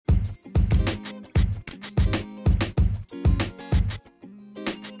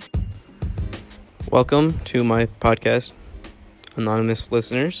Welcome to my podcast, anonymous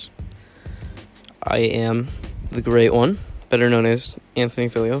listeners. I am the great one, better known as Anthony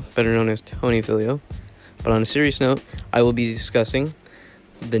Filio, better known as Tony Filio. But on a serious note, I will be discussing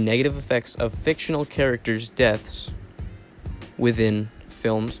the negative effects of fictional characters' deaths within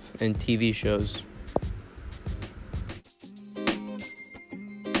films and TV shows.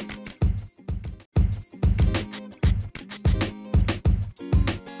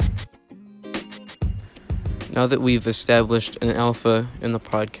 Now that we've established an alpha in the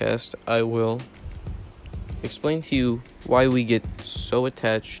podcast, I will explain to you why we get so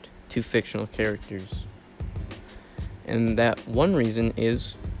attached to fictional characters. And that one reason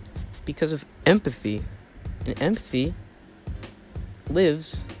is because of empathy. And empathy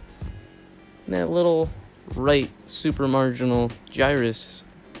lives in that little right supramarginal gyrus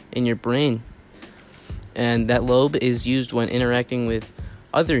in your brain. And that lobe is used when interacting with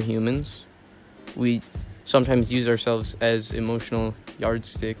other humans. We sometimes use ourselves as emotional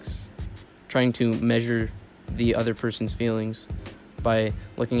yardsticks, trying to measure the other person's feelings by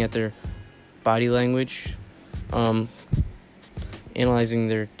looking at their body language, analyzing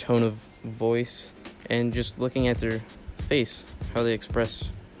their tone of voice, and just looking at their face, how they express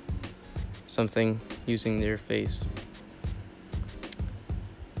something using their face.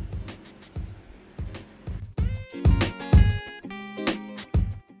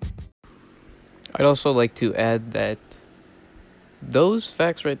 I'd also like to add that those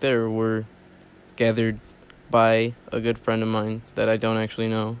facts right there were gathered by a good friend of mine that I don't actually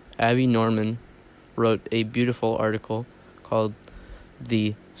know. Abby Norman wrote a beautiful article called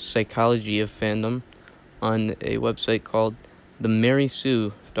The Psychology of Fandom on a website called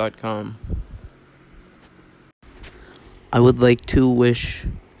themarysue.com. I would like to wish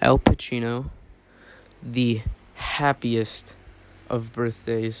Al Pacino the happiest of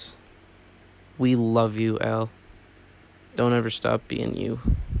birthdays. We love you, Al. Don't ever stop being you.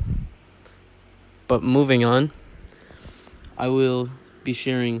 But moving on, I will be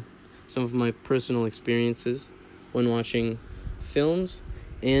sharing some of my personal experiences when watching films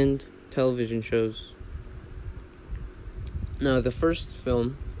and television shows. Now, the first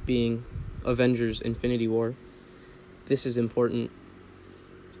film being Avengers: Infinity War. This is important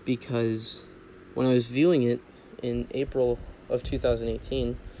because when I was viewing it in April of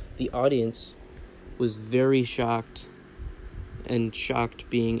 2018, the audience was very shocked, and shocked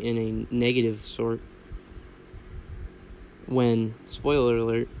being in a negative sort, when, spoiler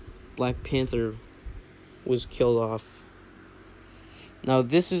alert, Black Panther was killed off. Now,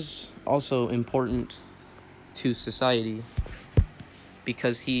 this is also important to society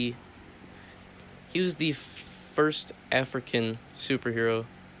because he was the first African superhero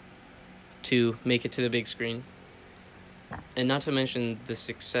to make it to the big screen, and not to mention the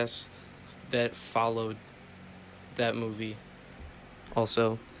success that followed that movie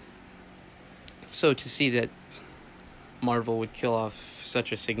also. So to see that Marvel would kill off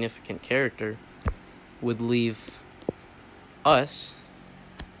such a significant character would leave us,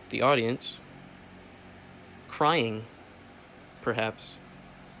 the audience, crying, perhaps,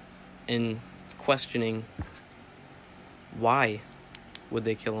 and questioning why would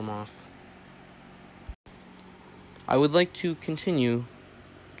they kill him off. I would like to continue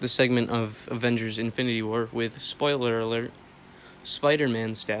the segment of Avengers: Infinity War with, spoiler alert,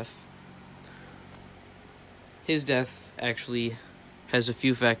 Spider-Man's death. His death actually has a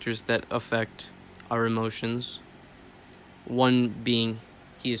few factors that affect our emotions. One being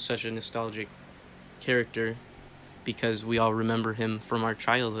he is such a nostalgic character because we all remember him from our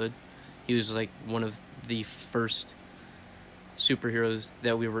childhood. He was like one of the first superheroes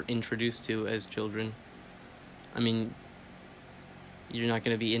that we were introduced to as children. I mean, you're not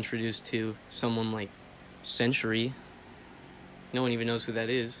going to be introduced to someone like Century. No one even knows who that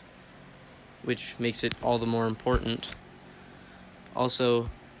is, which makes it all the more important. Also,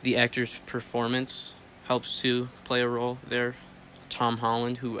 the actor's performance helps to play a role there. Tom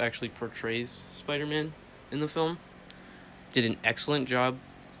Holland, who actually portrays Spider-Man in the film, did an excellent job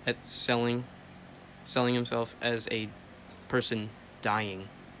at selling himself as a person dying.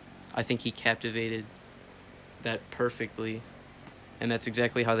 I think he captivated that perfectly. And that's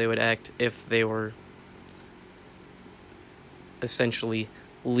exactly how they would act if they were essentially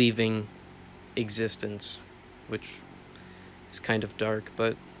leaving existence, which is kind of dark,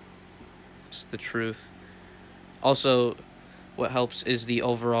 but it's the truth. Also, what helps is the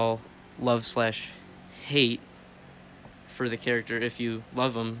overall love/hate for the character. If you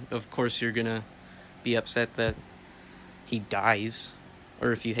love him, of course you're gonna be upset that he dies.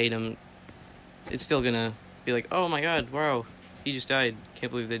 Or if you hate him, it's still gonna be like, oh my god, wow, he just died.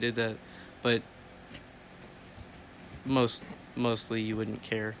 Can't believe they did that. But mostly you wouldn't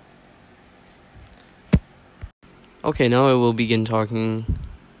care. Okay, now I will begin talking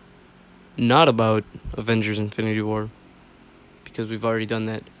not about Avengers Infinity War, because we've already done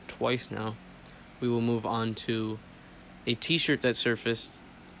that twice now. We will move on to a t-shirt that surfaced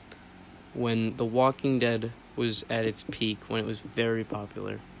when The Walking Dead was at its peak, when it was very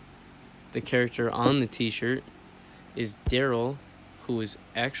popular. The character on the t-shirt is Daryl, who was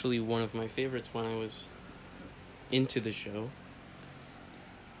actually one of my favorites when I was into the show,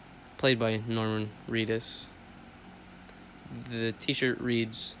 played by Norman Reedus. The t-shirt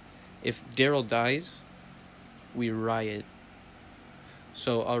reads, "If Daryl dies, we riot."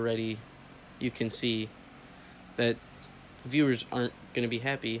 So already you can see that viewers aren't going to be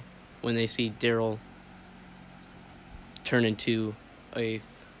happy when they see Daryl turn into a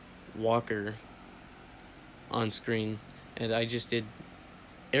walker on screen. And I just did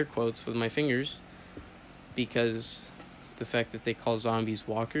air quotes with my fingers because the fact that they call zombies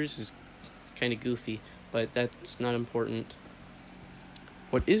walkers is kind of goofy, but that's not important.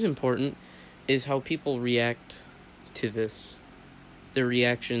 What is important is how people react to this. Their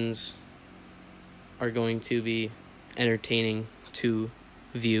reactions are going to be entertaining to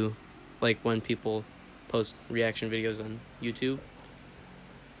view, like when people post reaction videos on YouTube.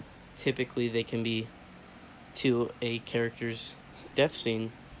 Typically, they can be to a character's death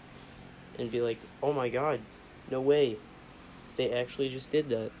scene and be like, "Oh my god, no way, they actually just did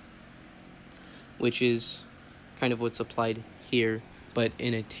that," which is kind of what's applied here, but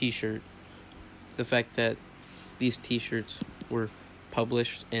in a t-shirt. The fact that these t-shirts were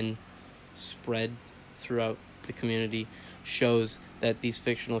published and spread throughout the community shows that these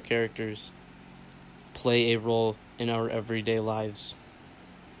fictional characters play a role in our everyday lives.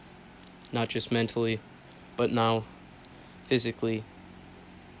 Not just mentally, but now physically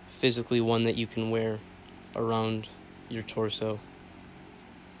one that you can wear around your torso.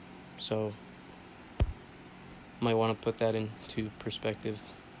 So, might want to put that into perspective.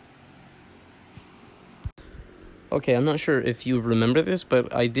 Okay, I'm not sure if you remember this,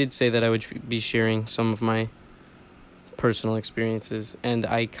 but I did say that I would be sharing some of my personal experiences, and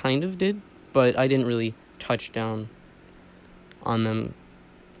I kind of did, but I didn't really touch down on them.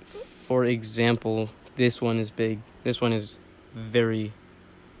 For example, this one is big. This one is very,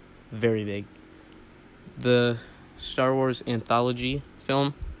 very big. The Star Wars anthology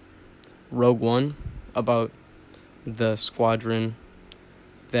film, Rogue One, about the squadron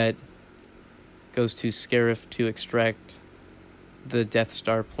that goes to Scarif to extract the Death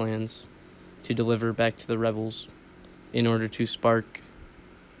Star plans to deliver back to the rebels in order to spark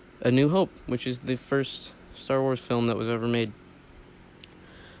A New Hope, which is the first Star Wars film that was ever made.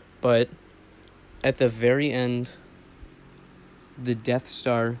 But at the very end, the Death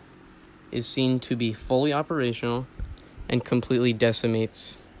Star is seen to be fully operational and completely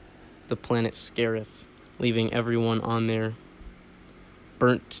decimates the planet Scarif, leaving everyone on there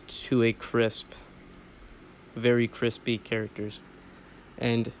burnt to a crisp. Very crispy characters.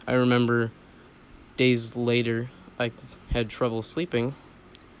 And I remember days later I had trouble sleeping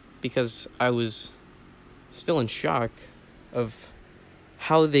because I was still in shock of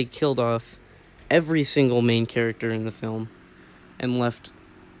how they killed off every single main character in the film and left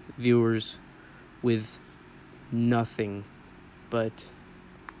viewers with nothing but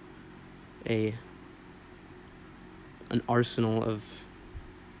an arsenal of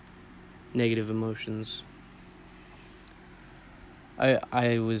negative emotions.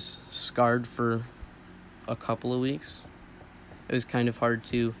 I was scarred for a couple of weeks. It was kind of hard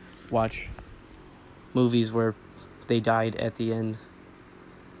to watch movies where they died at the end,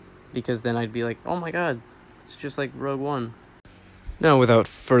 because then I'd be like, oh my god, it's just like Rogue One. Now, without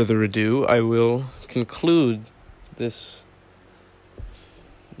further ado, I will conclude this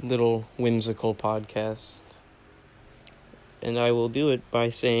little whimsical podcast, and I will do it by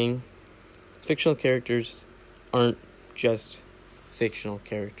saying fictional characters aren't just fictional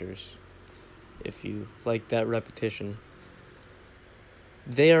characters, if you like that repetition.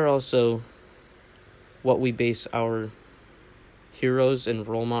 They are also what we base our heroes and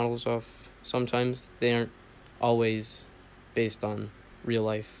role models off. Sometimes they aren't always based on real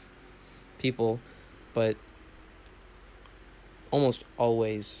life people, but almost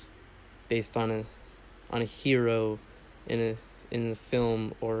always based on a hero in a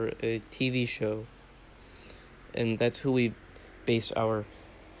film or a TV show. And that's who we base our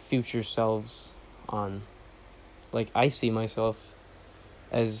future selves on. Like, I see myself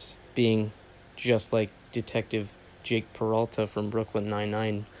as being just like Detective Jake Peralta from Brooklyn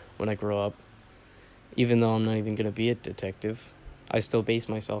Nine-Nine when I grow up. Even though I'm not even going to be a detective, I still base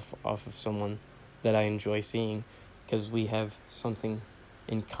myself off of someone that I enjoy seeing, because we have something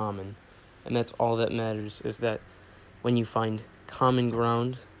in common. And that's all that matters, is that when you find common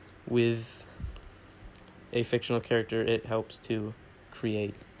ground with a fictional character, it helps to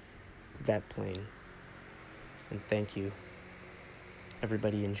create that plane. And thank you.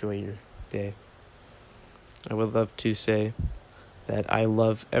 Everybody enjoy your day. I would love to say that I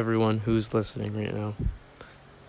love everyone who's listening right now.